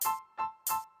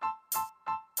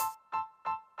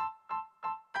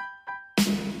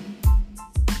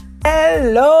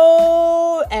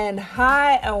Hello and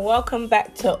hi and welcome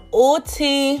back to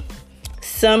OT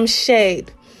Some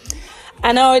Shade.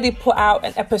 And I already put out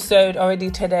an episode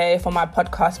already today for my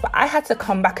podcast, but I had to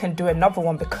come back and do another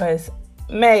one because,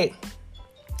 mate,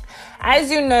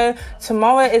 as you know,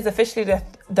 tomorrow is officially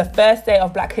the first day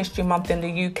of Black History Month in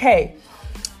the UK.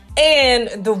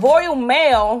 And the Royal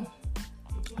Mail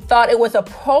thought it was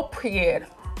appropriate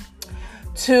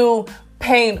to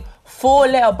paint 4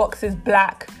 letterboxes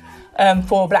black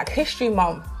for Black History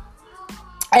Month.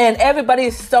 And everybody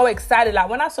is so excited. Like,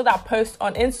 when I saw that post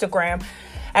on Instagram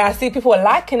and I see people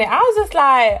liking it, I was just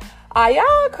like, are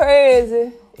y'all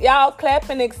crazy? Y'all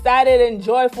clapping, excited and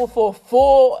joyful for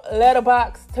 4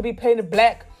 letterboxes to be painted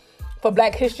black for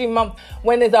Black History Month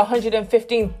when there's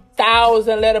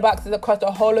 115,000 letterboxes across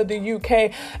the whole of the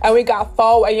UK and we got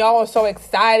 4 and y'all are so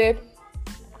excited.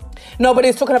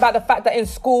 Nobody's talking about the fact that in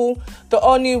school, the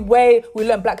only way we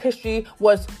learned Black history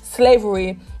was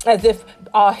slavery, as if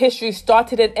our history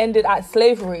started and ended at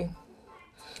slavery.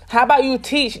 How about you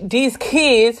teach these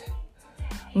kids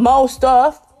more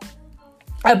stuff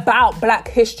about Black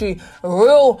history,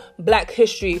 real Black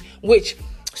history, which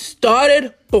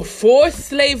started before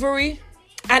slavery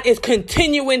and is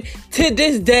continuing to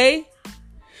this day,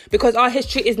 because our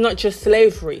history is not just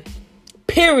slavery,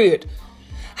 period.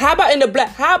 How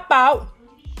about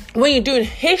when you're doing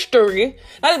history,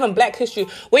 not even Black history,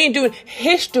 when you're doing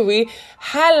history,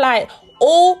 highlight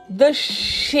all the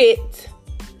shit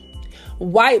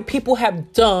white people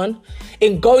have done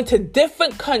in going to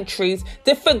different countries,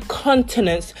 different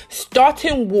continents,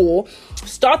 starting war,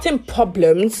 starting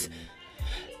problems,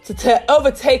 to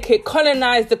overtake it,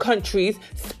 colonize the countries,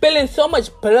 spilling so much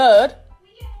blood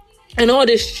and all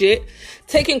this shit,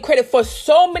 taking credit for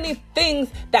so many things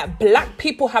that Black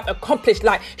people have accomplished.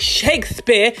 Like,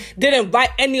 Shakespeare didn't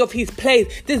write any of his plays.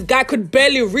 This guy could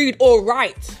barely read or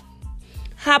write.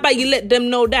 How about you let them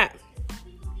know that?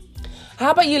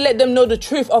 How about you let them know the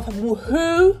truth of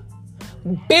who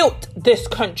built this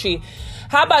country?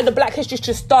 How about the Black history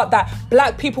should start that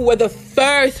Black people were the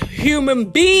first human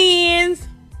beings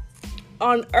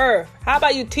on earth? How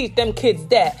about you teach them kids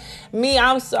that? Me,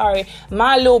 I'm sorry,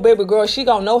 my little baby girl, she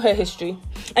gonna know her history.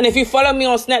 And if you follow me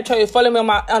on Snapchat, you follow me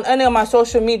on any of my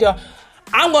social media,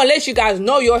 I'm gonna let you guys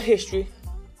know your history,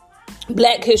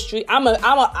 Black history.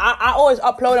 I always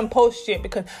upload and post shit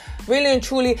because really and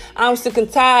truly, I'm sick and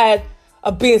tired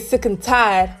of being sick and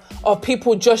tired of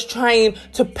people just trying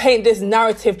to paint this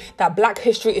narrative that Black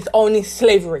history is only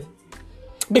slavery,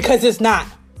 because it's not.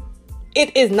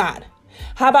 It is not.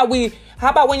 How about when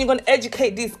you're going to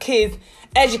educate these kids,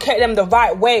 educate them the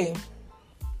right way.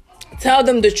 Tell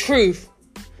them the truth.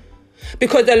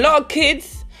 Because a lot of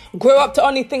kids grow up to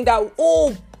only think that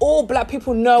all Black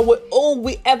people know, what all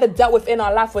we ever dealt with in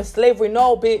our life was slavery.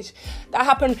 No, bitch. That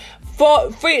happened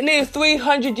nearly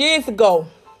 300 years ago.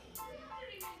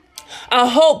 I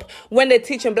hope when they're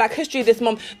teaching Black history this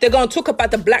month, they're going to talk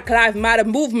about the Black Lives Matter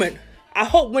movement. I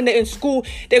hope when they're in school,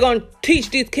 they're going to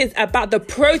teach these kids about the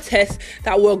protests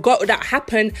that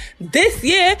happened this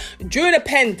year during the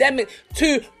pandemic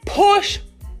to push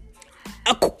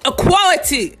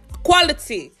equality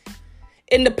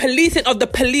in the policing of the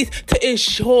police to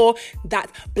ensure that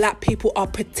Black people are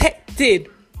protected.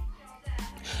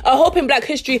 I hope in Black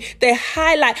history, they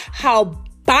highlight how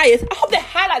biased. I hope they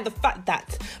highlight the fact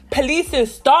that policing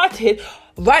started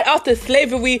right after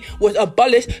slavery was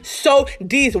abolished, so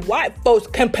these white folks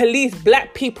can police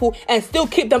Black people and still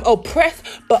keep them oppressed,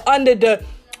 but under the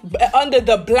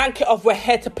blanket of we're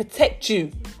here to protect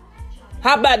you.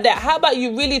 How about that? How about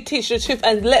you really teach the truth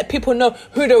and let people know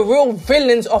who the real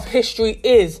villains of history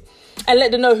is, and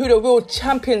let them know who the real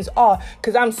champions are?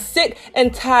 Because I'm sick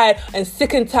and tired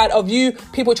of you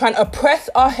people trying to oppress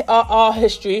our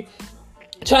history,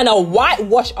 trying to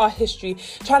whitewash our history,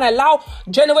 trying to allow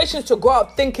generations to grow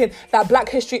up thinking that Black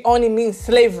history only means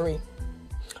slavery.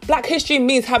 Black history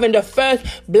means having the first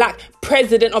Black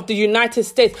president of the United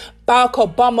States, Barack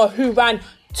Obama, who ran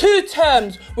 2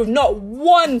 terms with not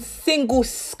one single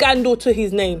scandal to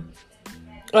his name.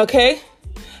 Okay?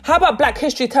 How about Black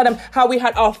history tell them how we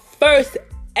had our first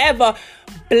ever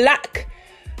Black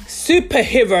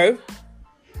superhero,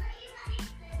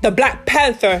 the Black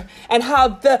Panther, and how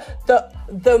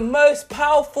the most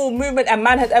powerful movement a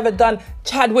man has ever done,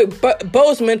 Chadwick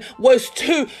Boseman, was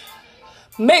to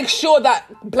make sure that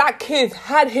Black kids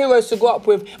had heroes to grow up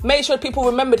with. Make sure people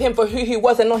remembered him for who he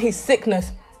was and not his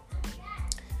sickness.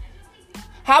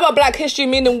 How about Black history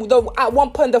meaning at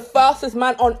one point the fastest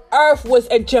man on earth was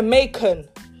a Jamaican?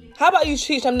 How about you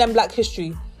teach them Black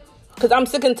history? Because I'm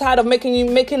sick and tired of making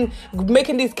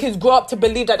these kids grow up to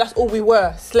believe that that's all we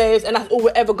were, slaves, and that's all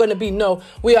we're ever going to be. No,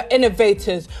 we are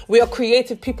innovators. We are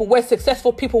creative people. We're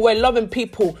successful people. We're loving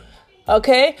people.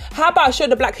 Okay? How about I show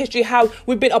the Black history how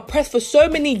we've been oppressed for so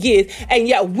many years and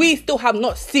yet we still have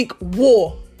not seek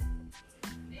war?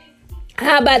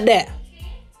 How about that?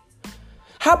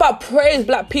 How about praise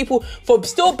Black people for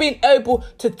still being able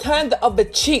to turn the other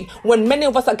cheek when many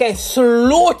of us are getting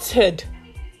slaughtered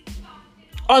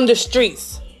on the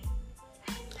streets?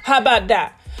 How about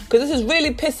that? Because this is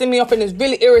really pissing me off and it's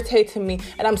really irritating me.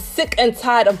 And I'm sick and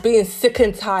tired of being sick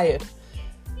and tired.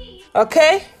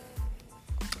 Okay?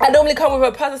 I normally come with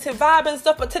a positive vibe and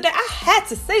stuff, but today I had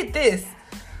to say this.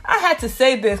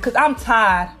 Because I'm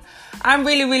tired. I'm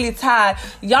really, really tired.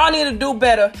 Y'all need to do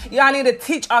better. Y'all need to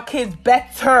teach our kids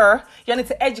better. Y'all need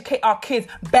to educate our kids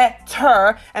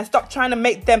better and stop trying to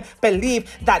make them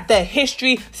believe that their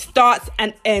history starts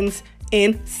and ends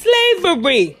in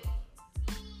slavery.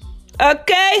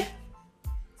 Okay?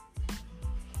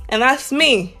 And that's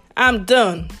me. I'm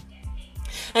done.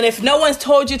 And if no one's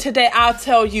told you today, I'll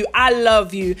tell you, I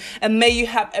love you. And may you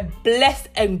have a blessed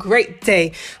and great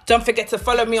day. Don't forget to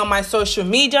follow me on my social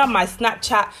media, my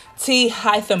Snapchat,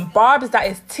 T-Barbz. That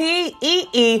is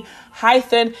TEE-BARBZ.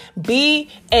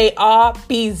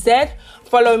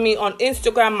 Follow me on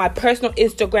Instagram, my personal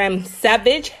Instagram,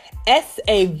 Savage,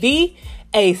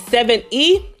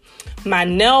 SAVA7E. My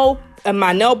nail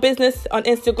business on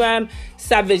Instagram,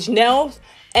 Savage Nails,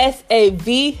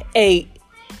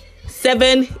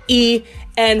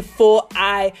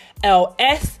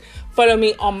 SAVA7EN4ILS. Follow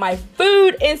me on my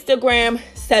food Instagram,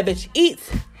 Savage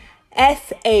Eats,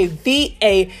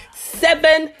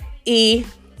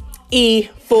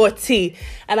 SAVA7EE4T.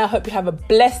 And I hope you have a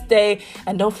blessed day.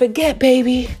 And don't forget,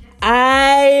 baby,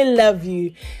 I love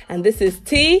you. And this is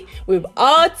T with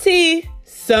all tea,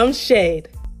 some shade.